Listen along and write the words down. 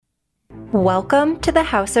Welcome to the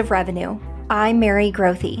House of Revenue. I'm Mary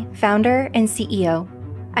Grothe, founder and CEO.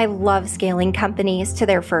 I love scaling companies to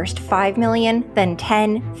their first 5 million, then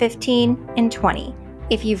 10, 15, and 20.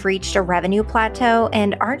 If you've reached a revenue plateau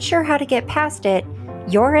and aren't sure how to get past it,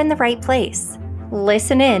 you're in the right place.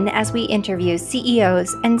 Listen in as we interview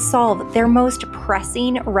CEOs and solve their most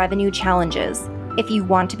pressing revenue challenges. If you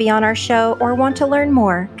want to be on our show or want to learn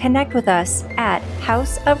more, connect with us at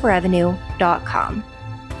houseofrevenue.com.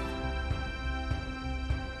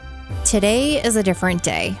 Today is a different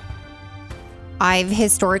day. I've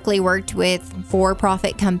historically worked with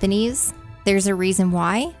for-profit companies. There's a reason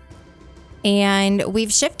why. And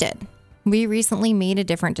we've shifted. We recently made a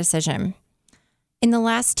different decision. In the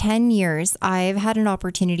last 10 years, I've had an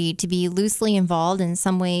opportunity to be loosely involved in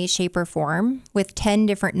some way, shape, or form with 10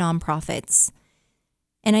 different nonprofits.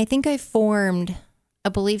 And I think I've formed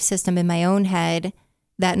a belief system in my own head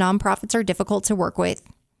that nonprofits are difficult to work with.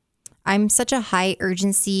 I'm such a high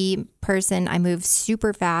urgency person. I move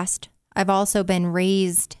super fast. I've also been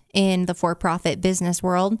raised in the for-profit business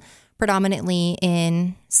world, predominantly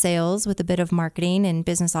in sales with a bit of marketing and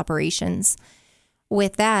business operations.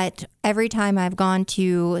 With that, every time I've gone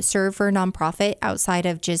to serve for a nonprofit outside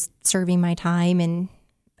of just serving my time and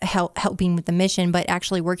helping with the mission, but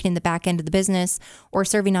actually working in the back end of the business or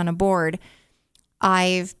serving on a board,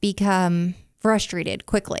 I've become frustrated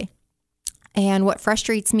quickly. And what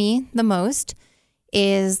frustrates me the most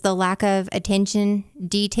is the lack of attention,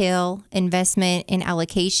 detail, investment, and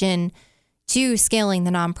allocation to scaling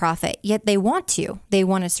the nonprofit. Yet they want to. They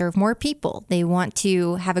want to serve more people. They want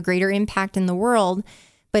to have a greater impact in the world.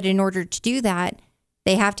 But in order to do that,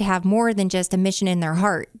 they have to have more than just a mission in their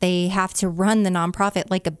heart. They have to run the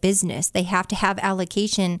nonprofit like a business. They have to have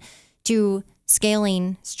allocation to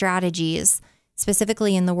scaling strategies,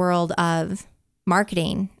 specifically in the world of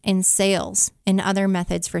marketing and sales and other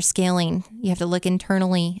methods for scaling. You have to look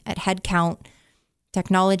internally at headcount,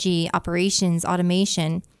 technology, operations,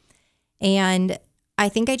 automation. And I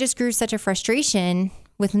think I just grew such a frustration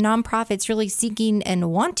with nonprofits really seeking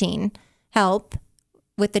and wanting help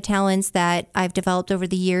with the talents that I've developed over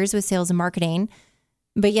the years with sales and marketing.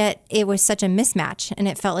 But yet it was such a mismatch and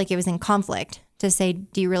it felt like it was in conflict to say,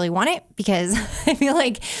 do you really want it? Because I feel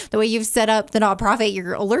like the way you've set up the nonprofit,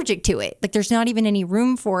 you're allergic to it. Like there's not even any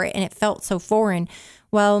room for it. And it felt so foreign.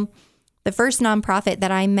 Well, the first nonprofit that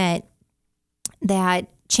I met that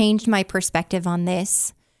changed my perspective on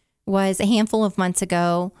this was a handful of months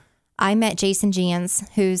ago. I met Jason Jans,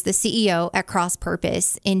 who's the CEO at Cross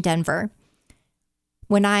Purpose in Denver.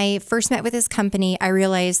 When I first met with his company, I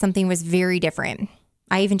realized something was very different.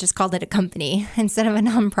 I even just called it a company instead of a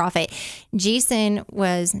nonprofit. Jason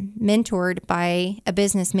was mentored by a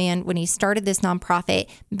businessman when he started this nonprofit,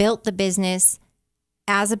 built the business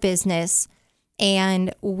as a business,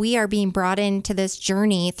 and we are being brought into this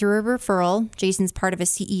journey through a referral. Jason's part of a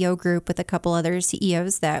CEO group with a couple other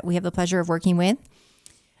CEOs that we have the pleasure of working with.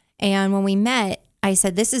 And when we met, I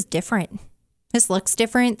said, this is different. This looks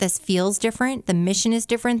different. This feels different. The mission is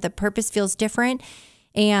different. The purpose feels different.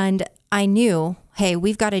 And I knew, hey,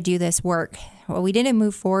 we've got to do this work. Well, we didn't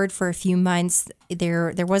move forward for a few months.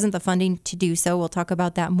 There wasn't the funding to do so. We'll talk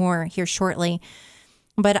about that more here shortly.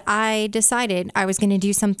 But I decided I was going to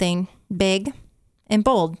do something big and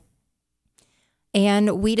bold.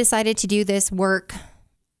 And we decided to do this work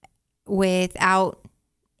without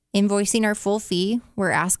invoicing our full fee.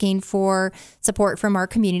 We're asking for support from our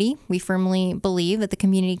community. We firmly believe that the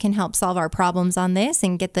community can help solve our problems on this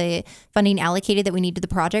and get the funding allocated that we need to the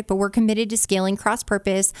project. But we're committed to scaling Cross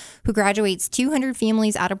Purpose, who graduates 200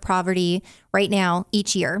 families out of poverty right now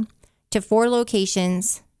each year, to 4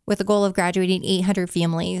 locations with a goal of graduating 800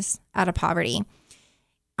 families out of poverty.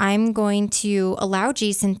 I'm going to allow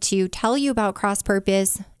Jason to tell you about Cross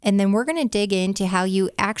Purpose, and then we're going to dig into how you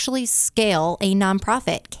actually scale a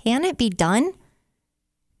nonprofit. Can it be done?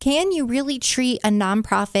 Can you really treat a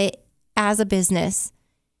nonprofit as a business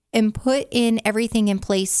and put in everything in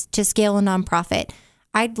place to scale a nonprofit?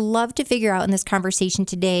 I'd love to figure out in this conversation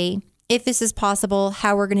today if this is possible,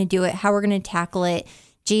 how we're going to do it, how we're going to tackle it.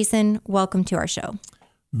 Jason, welcome to our show.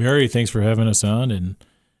 Mary, thanks for having us on, and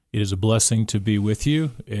it is a blessing to be with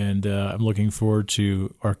you, and I'm looking forward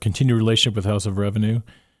to our continued relationship with House of Revenue.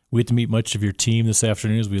 We get to meet much of your team this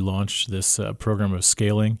afternoon as we launch this program of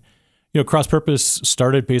scaling. You know, Cross Purpose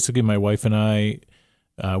started basically my wife and I.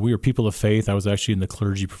 We were people of faith. I was actually in the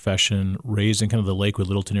clergy profession, raised in kind of the Lakewood,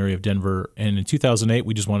 Littleton area of Denver. And in 2008,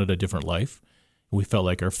 we just wanted a different life. We felt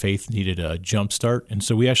like our faith needed a jump start. And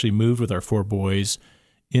so we actually moved with our 4 boys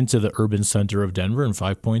into the urban center of Denver in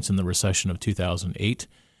 5 Points in the recession of 2008.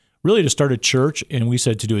 really to start a church, and we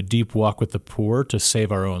said to do a deep walk with the poor to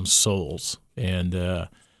save our own souls. And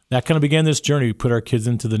that kind of began this journey. We put our kids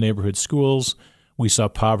into the neighborhood schools. We saw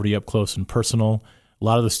poverty up close and personal. A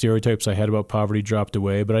lot of the stereotypes I had about poverty dropped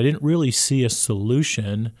away, but I didn't really see a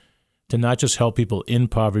solution to not just help people in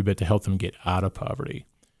poverty, but to help them get out of poverty.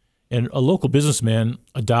 And a local businessman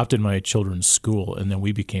adopted my children's school, and then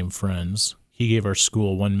we became friends. He gave our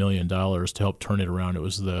school $1 million to help turn it around. It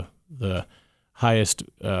was the highest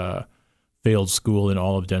failed school in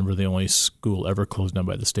all of Denver, the only school ever closed down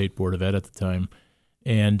by the State Board of Ed at the time.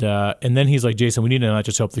 And then he's like, Jason, we need to not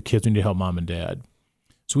just help the kids, we need to help mom and dad.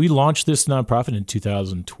 So we launched this nonprofit in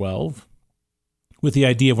 2012 with the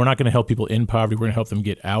idea of we're not going to help people in poverty, we're going to help them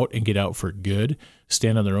get out and get out for good,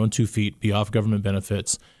 stand on their own 2 feet, be off government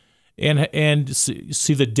benefits, and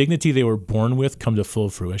see the dignity they were born with come to full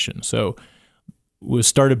fruition. So it was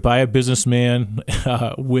started by a businessman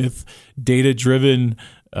with data-driven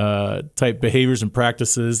type behaviors and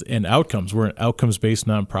practices and outcomes. We're an outcomes-based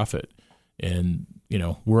nonprofit, and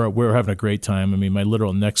we're having a great time. I mean, my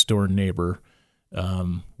literal next door neighbor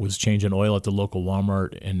was changing oil at the local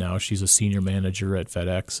Walmart, and now she's a senior manager at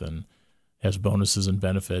FedEx and has bonuses and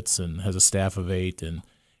benefits and has a staff of 8. And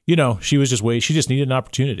she just needed an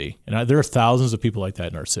opportunity, and there are thousands of people like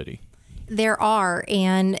that in our city. There are,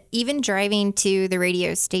 and even driving to the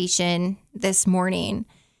radio station this morning,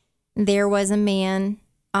 there was a man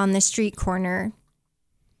on the street corner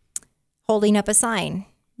holding up a sign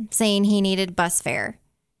saying he needed bus fare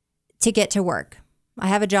to get to work. I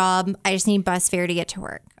have a job. I just need bus fare to get to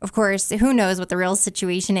work. Of course, who knows what the real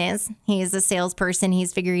situation is? He's a salesperson.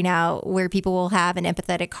 He's figuring out where people will have an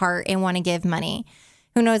empathetic heart and want to give money.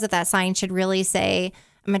 Who knows if that sign should really say,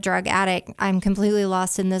 I'm a drug addict. I'm completely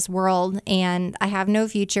lost in this world and I have no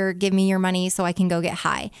future. Give me your money so I can go get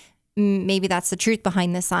high. Maybe that's the truth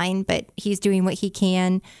behind the sign, but he's doing what he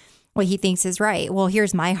can, what he thinks is right. Well,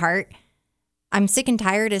 here's my heart. I'm sick and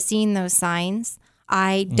tired of seeing those signs.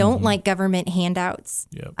 I don't like government handouts.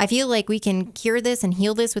 Yep. I feel like we can cure this and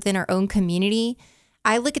heal this within our own community.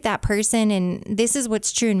 I look at that person and this is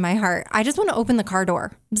what's true in my heart. I just want to open the car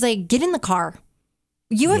door. It's like, get in the car.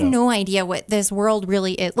 You have no idea what this world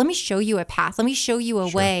really is. Let me show you a path. Let me show you a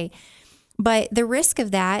way. But the risk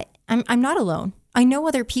of that, I'm not alone. I know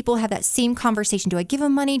other people have that same conversation. Do I give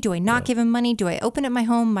them money? Do I not give them money? Do I open up my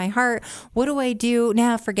home, my heart? What do I do?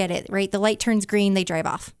 Nah, forget it, right? The light turns green, they drive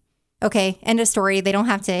off. Okay, end of story. They don't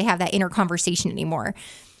have to have that inner conversation anymore.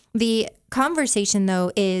 The conversation,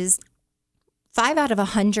 though, is 5 out of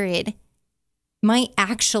 100 might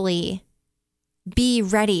actually be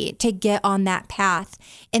ready to get on that path.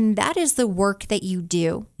 And that is the work that you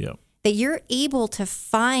do. Yeah. That you're able to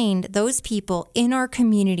find those people in our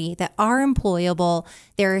community that are employable.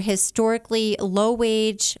 They're historically low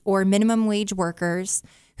wage or minimum wage workers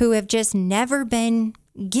who have just never been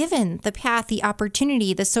given the path, the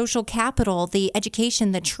opportunity, the social capital, the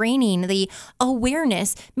education, the training, the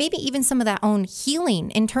awareness, maybe even some of that own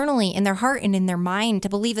healing internally in their heart and in their mind to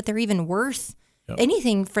believe that they're even worth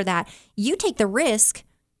anything for that. You take the risk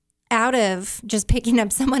out of just picking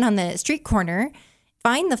up someone on the street corner,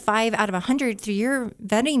 find the 5 out of 100 through your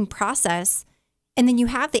vetting process, and then you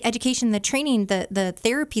have the education, the training, the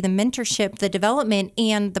therapy, the mentorship, the development,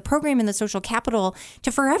 and the program and the social capital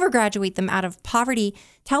to forever graduate them out of poverty.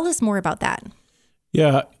 Tell us more about that.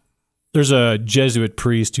 Yeah. There's a Jesuit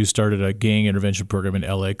priest who started a gang intervention program in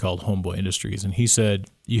LA called Homeboy Industries. And he said,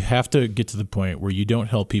 you have to get to the point where you don't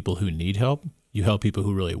help people who need help. You help people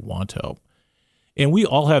who really want help. And we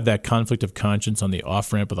all have that conflict of conscience on the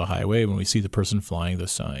off-ramp of the highway when we see the person flying the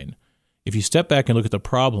sign. If you step back and look at the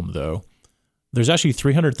problem, though, there's actually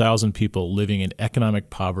 300,000 people living in economic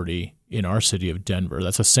poverty in our city of Denver.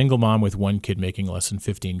 That's a single mom with 1 kid making less than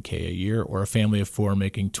 $15K a year, or a family of 4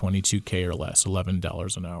 making $22K or less,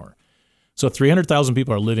 $11 an hour. So 300,000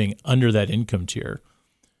 people are living under that income tier.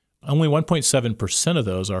 Only 1.7% of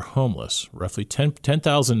those are homeless, roughly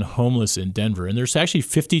 10,000 homeless in Denver. And there's actually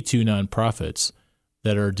 52 nonprofits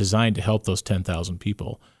that are designed to help those 10,000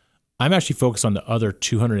 people. I'm actually focused on the other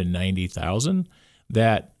 290,000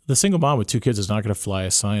 that the single mom with 2 kids is not going to fly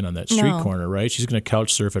a sign on that street corner, right? She's going to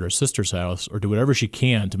couch surf at her sister's house or do whatever she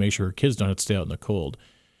can to make sure her kids don't have to stay out in the cold.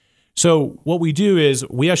 So what we do is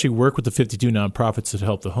we actually work with the 52 nonprofits to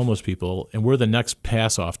help the homeless people, and we're the next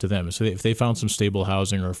pass off to them. So if they found some stable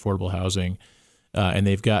housing or affordable housing and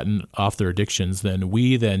they've gotten off their addictions, then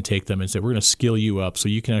we then take them and say, we're going to skill you up so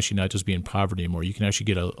you can actually not just be in poverty anymore. You can actually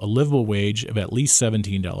get a livable wage of at least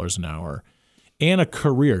 $17 an hour and a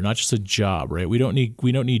career, not just a job, right? We don't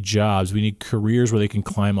need jobs. We need careers where they can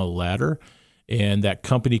climb a ladder and that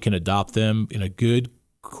company can adopt them in a good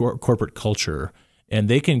corporate culture And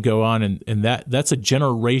they can go on, and that's a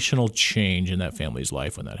generational change in that family's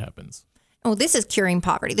life when that happens. Oh, this is curing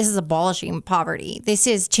poverty. This is abolishing poverty. This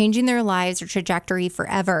is changing their lives, their trajectory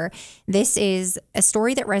forever. This is a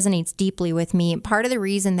story that resonates deeply with me. Part of the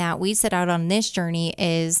reason that we set out on this journey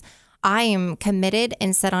is I am committed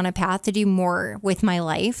and set on a path to do more with my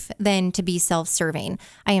life than to be self-serving.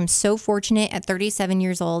 I am so fortunate at 37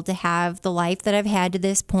 years old to have the life that I've had to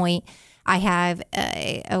this point. I have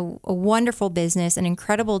a wonderful business, an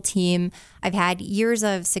incredible team. I've had years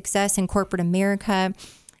of success in corporate America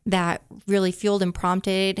that really fueled and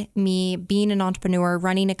prompted me being an entrepreneur,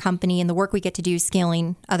 running a company, and the work we get to do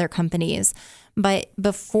scaling other companies. But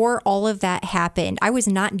before all of that happened, I was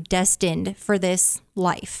not destined for this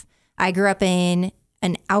life. I grew up in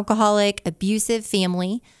an alcoholic, abusive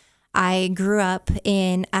family. I grew up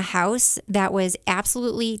in a house that was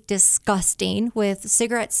absolutely disgusting with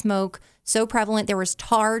cigarette smoke so prevalent. There was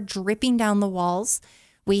tar dripping down the walls.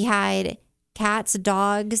 We had cats,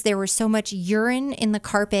 dogs. There was so much urine in the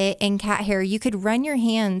carpet and cat hair. You could run your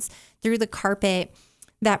hands through the carpet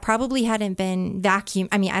that probably hadn't been vacuumed.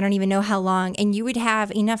 I mean, I don't even know how long. And you would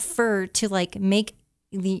have enough fur to like make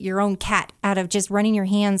your own cat out of just running your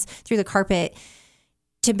hands through the carpet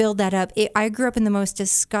to build that up. I grew up in the most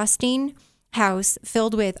disgusting house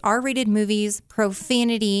filled with R-rated movies,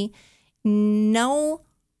 profanity, no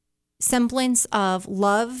semblance of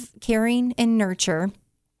love, caring, and nurture.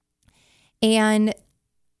 And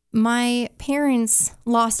my parents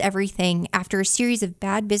lost everything after a series of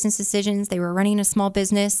bad business decisions. They were running a small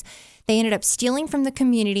business. They ended up stealing from the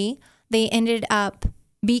community. They ended up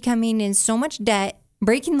becoming in so much debt,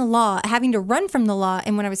 breaking the law, having to run from the law.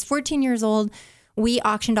 And when I was 14 years old, we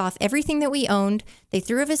auctioned off everything that we owned. They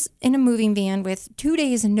threw us in a moving van with 2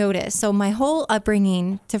 days notice. So my whole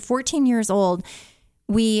upbringing to 14 years old,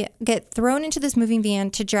 we get thrown into this moving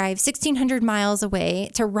van to drive 1,600 miles away,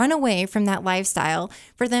 to run away from that lifestyle,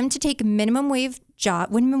 for them to take minimum wage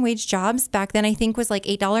jobs. Back then, I think was like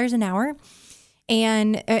 $8 an hour.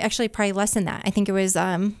 And actually probably less than that. I think it was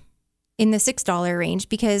in the $6 range,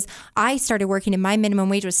 because I started working and my minimum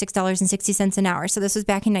wage was $6.60 an hour. So this was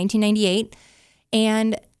back in 1998.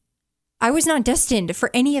 And I was not destined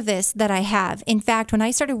for any of this that I have. In fact, when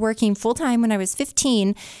I started working full time when I was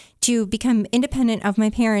 15 to become independent of my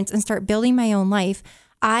parents and start building my own life,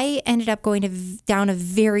 I ended up going down a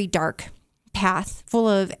very dark path full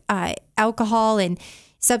of alcohol and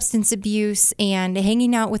substance abuse and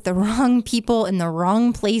hanging out with the wrong people in the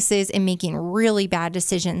wrong places and making really bad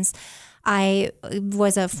decisions. I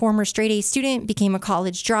was a former straight A student, became a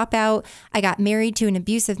college dropout. I got married to an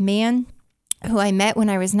abusive man who I met when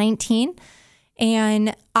I was 19,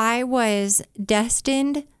 and I was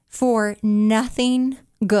destined for nothing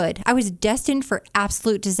good. I was destined for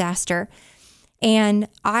absolute disaster. And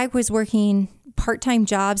I was working part-time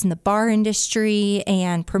jobs in the bar industry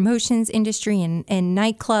and promotions industry and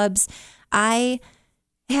nightclubs. I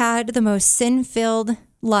had the most sin-filled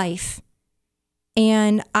life.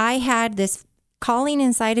 And I had this calling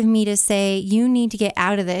inside of me to say, you need to get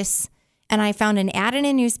out of this. And I found an ad in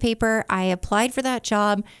a newspaper. I applied for that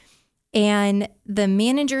job, and the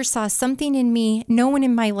manager saw something in me no one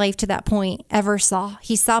in my life to that point ever saw.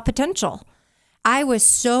 He saw potential. I was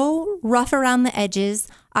so rough around the edges.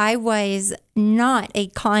 I was not a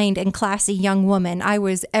kind and classy young woman. I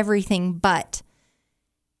was everything but.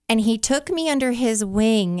 And he took me under his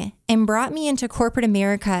wing and brought me into corporate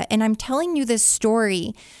America. And I'm telling you this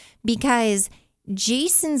story because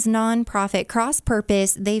Jason's nonprofit, Cross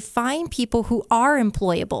Purpose, they find people who are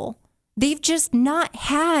employable. They've just not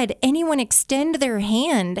had anyone extend their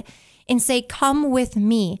hand and say, come with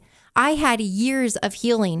me. I had years of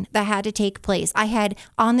healing that had to take place. I had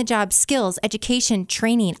on-the-job skills, education,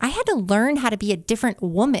 training. I had to learn how to be a different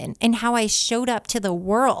woman and how I showed up to the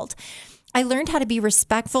world. I learned how to be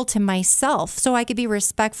respectful to myself so I could be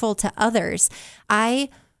respectful to others. I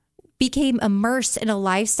became immersed in a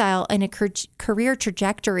lifestyle and a career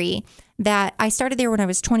trajectory that I started there when I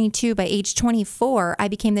was 22. By age 24, I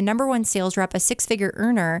became the number one sales rep, a six-figure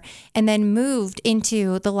earner, and then moved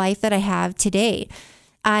into the life that I have today.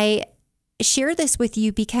 I share this with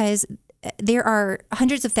you because there are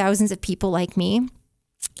hundreds of thousands of people like me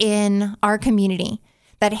in our community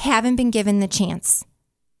that haven't been given the chance.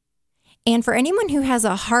 And for anyone who has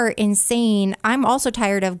a heart in saying, I'm also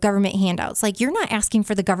tired of government handouts, like you're not asking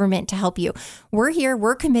for the government to help you. We're here,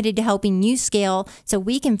 we're committed to helping you scale so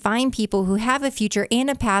we can find people who have a future and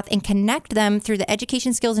a path and connect them through the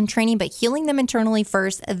education, skills, and training, but healing them internally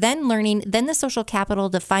first, then learning, then the social capital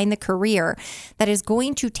to find the career that is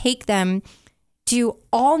going to take them to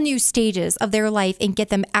all new stages of their life and get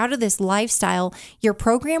them out of this lifestyle. Your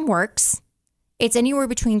program works. It's anywhere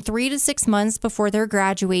between 3 to 6 months before they're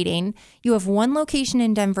graduating. You have one location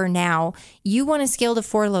in Denver now. You want to scale to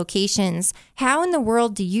 4 locations. How in the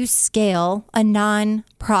world do you scale a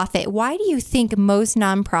nonprofit? Why do you think most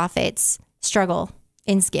nonprofits struggle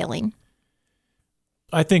in scaling?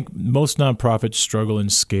 I think most nonprofits struggle in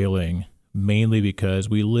scaling mainly because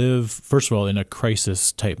we live, first of all, in a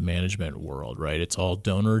crisis type management world, right? It's all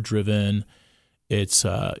donor driven. It's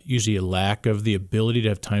usually a lack of the ability to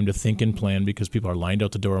have time to think and plan because people are lined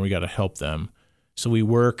out the door and we got to help them. So we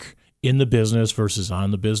work in the business versus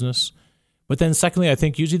on the business. But then secondly, I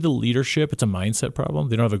think usually the leadership, it's a mindset problem.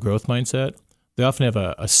 They don't have a growth mindset. They often have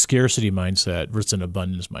a scarcity mindset versus an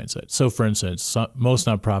abundance mindset. So for instance, most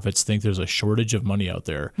nonprofits think there's a shortage of money out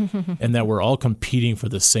there and that we're all competing for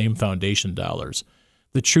the same foundation dollars.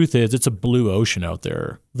 The truth is it's a blue ocean out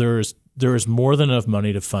there. There is more than enough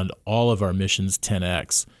money to fund all of our missions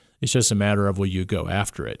 10x. It's just a matter of will you go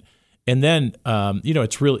after it. And then,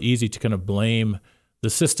 it's real easy to kind of blame the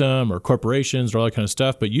system or corporations or all that kind of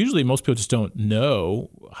stuff. But usually most people just don't know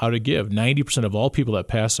how to give. 90% of all people that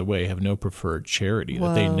pass away have no preferred charity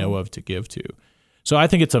that they know of to give to. So I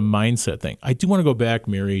think it's a mindset thing. I do want to go back,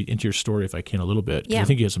 Mary, into your story if I can a little bit. Yeah. I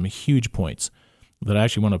think you have some huge points that I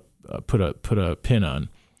actually want to put a pin on.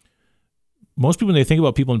 Most people, when they think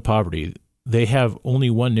about people in poverty, they have only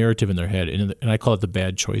one narrative in their head, and I call it the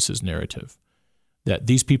bad choices narrative, that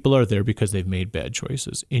these people are there because they've made bad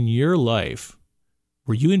choices. In your life,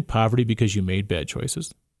 were you in poverty because you made bad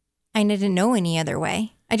choices? I didn't know any other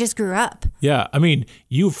way. I just grew up. Yeah. I mean,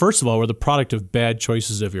 you, first of all, were the product of bad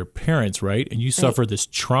choices of your parents, right? And you suffered this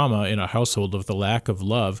trauma in a household of the lack of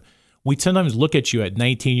love. We sometimes look at you at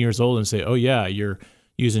 19 years old and say, oh, yeah, you're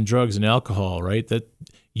using drugs and alcohol, right? That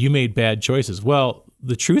you made bad choices. Well,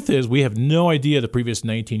 the truth is we have no idea the previous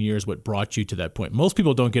 19 years what brought you to that point. Most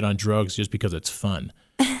people don't get on drugs just because it's fun,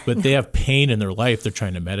 but they have pain in their life they're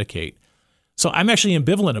trying to medicate. So I'm actually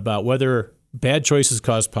ambivalent about whether bad choices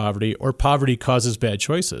cause poverty or poverty causes bad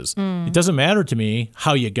choices. It doesn't matter to me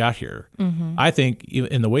how you got here. I think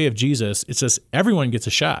in the way of Jesus, it says everyone gets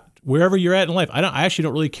a shot. Wherever you're at in life, I actually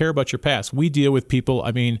don't really care about your past. We deal with people,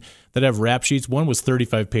 that have rap sheets. One was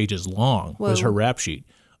 35 pages long, was her rap sheet.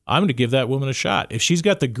 I'm going to give that woman a shot. If she's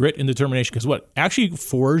got the grit and determination, because what actually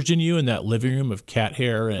forged in you in that living room of cat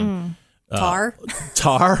hair and tar,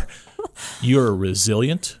 you're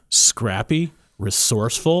resilient, scrappy,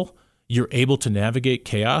 resourceful. You're able to navigate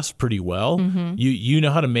chaos pretty well. You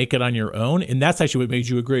know how to make it on your own. And that's actually what made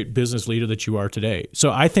you a great business leader that you are today.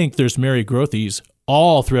 So I think there's Mary Grothies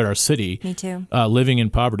all throughout our city. Me too. Living in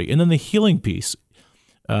poverty. And then the healing piece.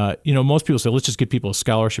 Most people say, let's just give people a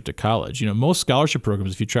scholarship to college. Most scholarship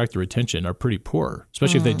programs, if you track the retention, are pretty poor,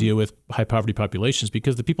 especially if they deal with high poverty populations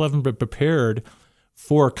because the people haven't been prepared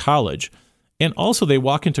for college. And also they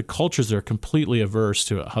walk into cultures that are completely averse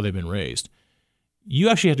to how they've been raised. You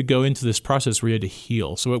actually had to go into this process where you had to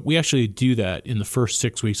heal. So we actually do that in the first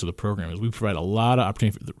 6 weeks of the program. Is we provide a lot of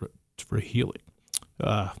opportunity for healing.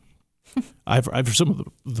 I've heard some of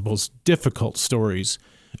the most difficult stories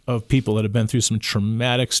of people that have been through some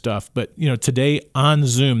traumatic stuff. But today on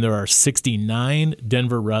Zoom, there are 69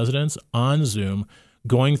 Denver residents on Zoom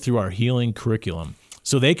going through our healing curriculum.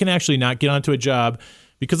 So they can actually not get onto a job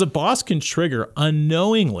because a boss can trigger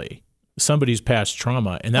unknowingly somebody's past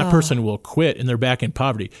trauma, and that person will quit and they're back in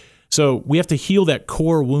poverty. So we have to heal that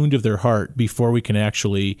core wound of their heart before we can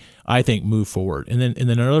actually, I think, move forward. And then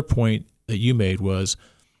another point that you made was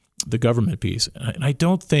the government piece. And I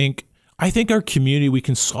think our community, we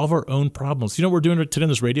can solve our own problems. You know what we're doing today on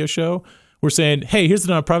this radio show? We're saying, hey, here's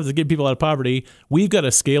the nonprofit that get people out of poverty. We've got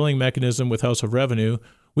a scaling mechanism with House of Revenue.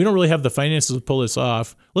 We don't really have the finances to pull this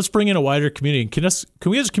off. Let's bring in a wider community. Can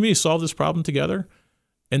we as a community solve this problem together?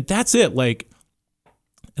 And that's it. And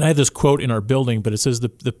I have this quote in our building, but it says the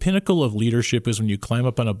pinnacle of leadership is when you climb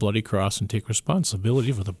up on a bloody cross and take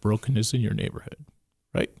responsibility for the brokenness in your neighborhood,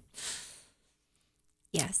 right?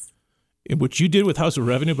 Yes. And what you did with House of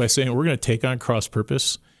Revenue by saying we're going to take on cross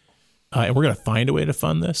purpose and we're going to find a way to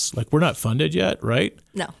fund this. We're not funded yet, right?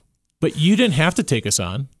 No. But you didn't have to take us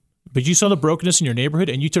on. But you saw the brokenness in your neighborhood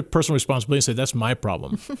and you took personal responsibility and said, that's my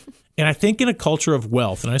problem. And I think in a culture of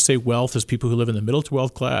wealth, and I say wealth as people who live in the middle to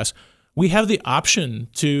wealth class, we have the option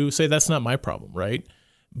to say, that's not my problem, right?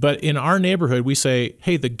 But in our neighborhood, we say,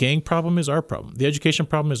 hey, the gang problem is our problem. The education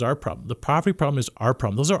problem is our problem. The poverty problem is our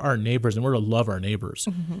problem. Those are our neighbors, and we're to love our neighbors.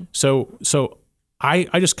 So I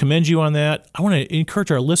just commend you on that. I want to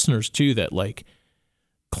encourage our listeners, too, that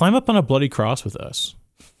climb up on a bloody cross with us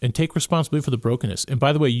and take responsibility for the brokenness. And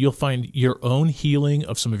by the way, you'll find your own healing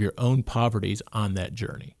of some of your own poverties on that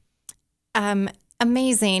journey.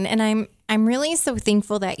 Amazing. And I'm really so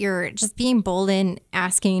thankful that you're just being bold in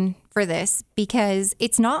asking for this, because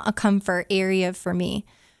it's not a comfort area for me.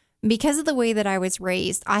 Because of the way that I was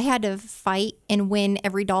raised, I had to fight and win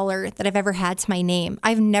every dollar that I've ever had to my name.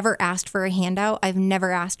 I've never asked for a handout. I've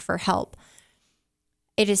never asked for help.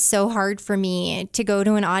 It is so hard for me to go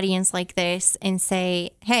to an audience like this and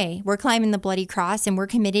say, hey, we're climbing the bloody cross and we're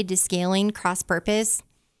committed to scaling cross purpose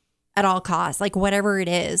at all costs, like whatever it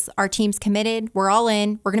is. Our team's committed. We're all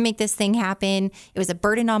in. We're going to make this thing happen. It was a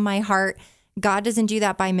burden on my heart. God doesn't do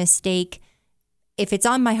that by mistake. If it's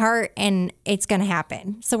on my heart, and it's going to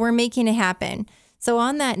happen. So we're making it happen. So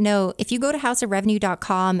on that note, if you go to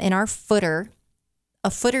houseofrevenue.com, in our footer,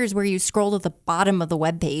 a footer is where you scroll to the bottom of the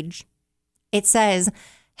webpage. It says,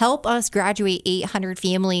 help us graduate 800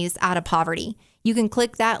 families out of poverty. You can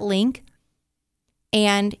click that link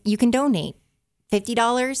and you can donate $50,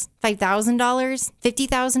 $5,000,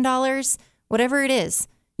 $50,000, whatever it is.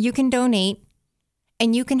 You can donate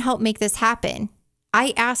and you can help make this happen.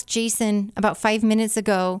 I asked Jason about 5 minutes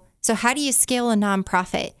ago, so how do you scale a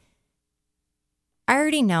nonprofit? I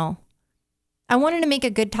already know. I wanted to make a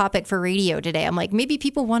good topic for radio today. I'm like, maybe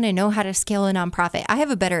people want to know how to scale a nonprofit. I have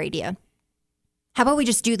a better idea. How about we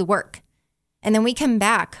just do the work? And then we come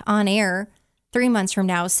back on air 3 months from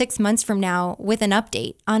now, 6 months from now with an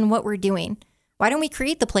update on what we're doing. Why don't we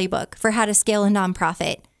create the playbook for how to scale a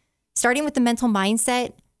nonprofit, starting with the mental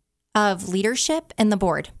mindset of leadership and the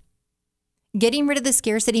board? Getting rid of the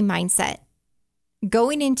scarcity mindset,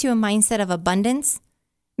 going into a mindset of abundance,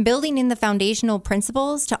 building in the foundational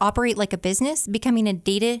principles to operate like a business, becoming a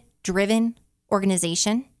data-driven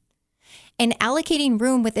organization, and allocating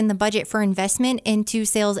room within the budget for investment into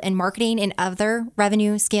sales and marketing and other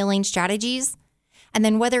revenue scaling strategies. And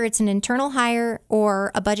then whether it's an internal hire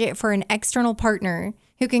or a budget for an external partner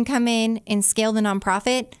who can come in and scale the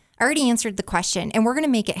nonprofit, I already answered the question, and we're going to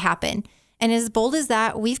make it happen. And as bold as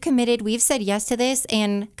that, we've committed, we've said yes to this,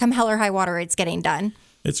 and come hell or high water, it's getting done.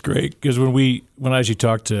 It's great because when I actually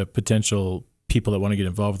talk to potential people that want to get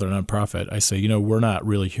involved with our nonprofit, I say, we're not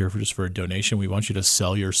really here for a donation. We want you to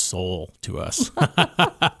sell your soul to us.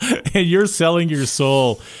 And you're selling your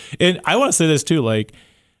soul. And I want to say this too, like,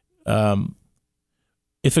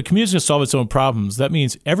 if a community is going to solve its own problems, that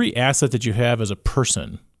means every asset that you have as a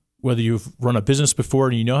person, whether you've run a business before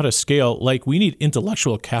and you know how to scale, like we need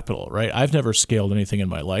intellectual capital, right? I've never scaled anything in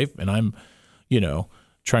my life, and I'm,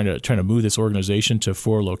 trying to move this organization to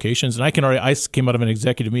 4 locations. And I came out of an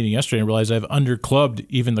executive meeting yesterday and realized I've underclubbed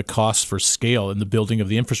even the costs for scale in the building of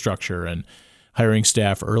the infrastructure and hiring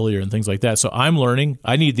staff earlier and things like that. So I'm learning.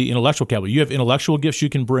 I need the intellectual capital. You have intellectual gifts you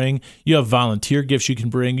can bring. You have volunteer gifts you can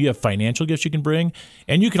bring. You have financial gifts you can bring.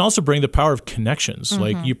 And you can also bring the power of connections. Mm-hmm.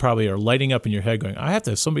 Like you probably are lighting up in your head going,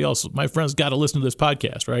 somebody else, my friend's got to listen to this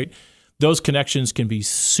podcast, right? Those connections can be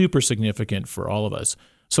super significant for all of us.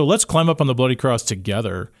 So let's climb up on the bloody cross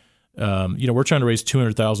together. We're trying to raise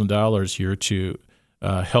 $200,000 here to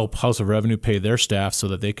help House of Revenue pay their staff so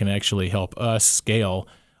that they can actually help us scale.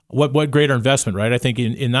 What greater investment, right? I think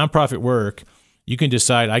in nonprofit work, you can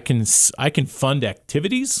decide I can fund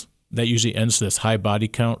activities. That usually ends this high body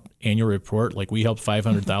count annual report. Like we helped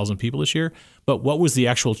 500,000 people this year. But what was the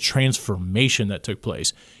actual transformation that took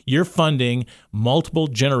place? You're funding multiple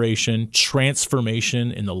generation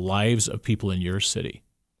transformation in the lives of people in your city.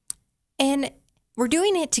 And we're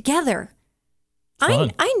doing it together.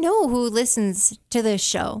 I know who listens to this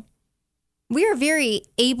show. We are very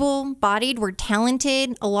able-bodied. We're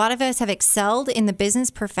talented. A lot of us have excelled in the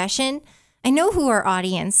business profession. I know who our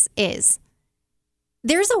audience is.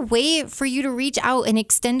 There's a way for you to reach out and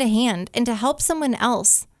extend a hand and to help someone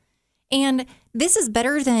else. And this is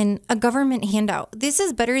better than a government handout. This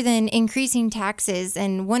is better than increasing taxes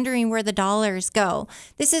and wondering where the dollars go.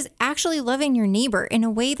 This is actually loving your neighbor in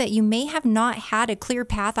a way that you may have not had a clear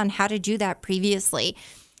path on how to do that previously.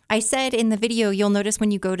 I said in the video, you'll notice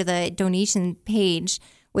when you go to the donation page,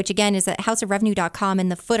 which again is at houseofrevenue.com, in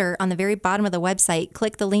the footer on the very bottom of the website,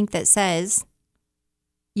 click the link that says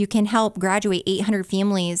you can help graduate 800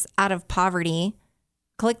 families out of poverty.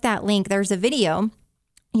 Click that link. There's a video.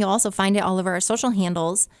 You'll also find it all over our social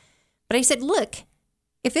handles. But I said, look,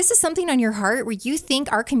 if this is something on your heart where you think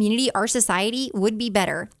our community, our society would be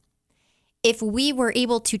better, if we were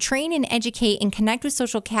able to train and educate and connect with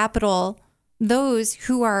social capital those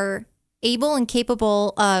who are able and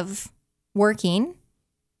capable of working,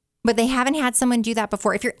 but they haven't had someone do that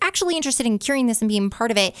before. If you're actually interested in curing this and being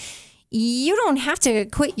part of it, you don't have to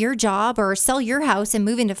quit your job or sell your house and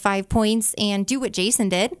move into 5 Points and do what Jason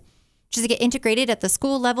did. Just to get integrated at the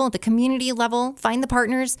school level, at the community level, find the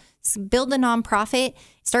partners, build a nonprofit,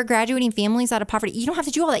 start graduating families out of poverty. You don't have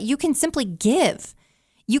to do all that. You can simply give.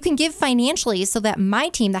 You can give financially so that my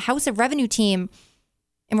team, the House of Revenue team,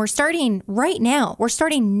 and we're starting right now. We're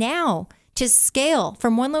starting now to scale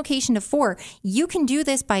from 1 location to 4. You can do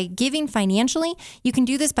this by giving financially. You can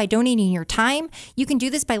do this by donating your time. You can do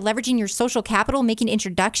this by leveraging your social capital, making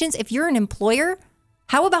introductions. If you're an employer,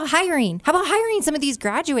 how about hiring? How about hiring some of these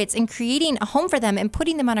graduates and creating a home for them and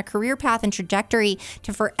putting them on a career path and trajectory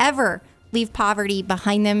to forever leave poverty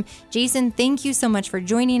behind them? Jason, thank you so much for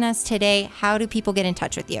joining us today. How do people get in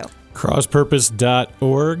touch with you?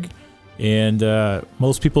 Crosspurpose.org. And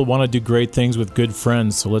most people want to do great things with good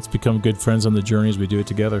friends. So let's become good friends on the journey as we do it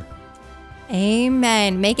together.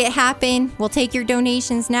 Amen. Make it happen. We'll take your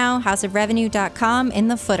donations now. houseofrevenue.com in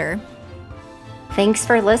the footer. Thanks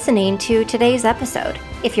for listening to today's episode.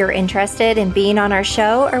 If you're interested in being on our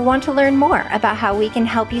show or want to learn more about how we can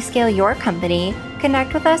help you scale your company,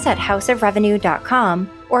 connect with us at houseofrevenue.com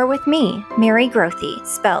or with me, Mary Grothe,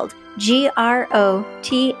 spelled Grothe,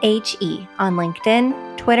 on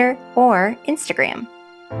LinkedIn, Twitter, or Instagram.